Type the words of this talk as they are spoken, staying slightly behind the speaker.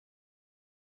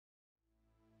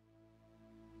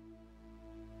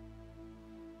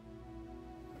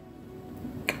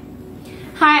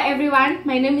Hi everyone,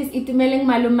 my name is Itumeleng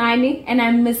Malumani and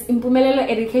I'm Miss Impumelelo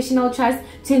Educational Trust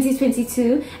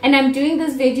 2022, and I'm doing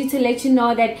this video to let you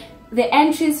know that the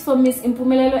entries for Miss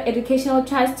Impumelelo Educational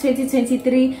Trust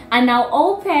 2023 are now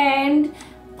opened.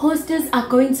 Posters are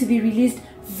going to be released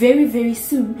very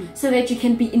soon so that you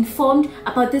can be informed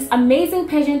about this amazing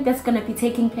pageant that's going to be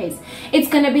taking place. It's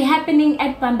going to be happening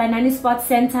at Bambanani Sports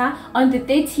Center on the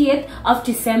 30th of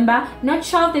December. Not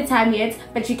sure of the time yet,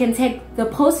 but you can take the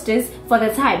posters for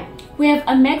the time. We have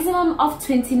a maximum of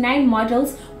 29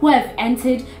 models who have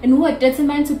entered and who are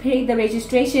determined to pay the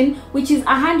registration, which is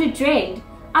 100 rand.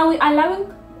 Are we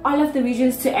allowing all of the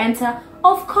regions to enter?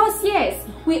 Of course, yes.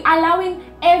 We're allowing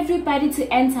everybody to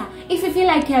enter. If you feel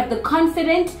like you have the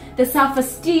confidence, the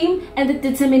self-esteem, and the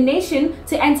determination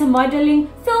to enter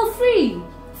modeling, feel free.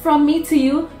 From me to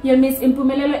you, your Miss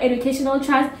Impumelelo Educational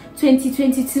Trust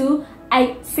 2022,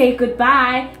 I say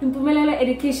goodbye. Impumelelo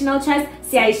Educational Trust,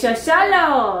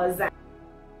 siyayishosholos.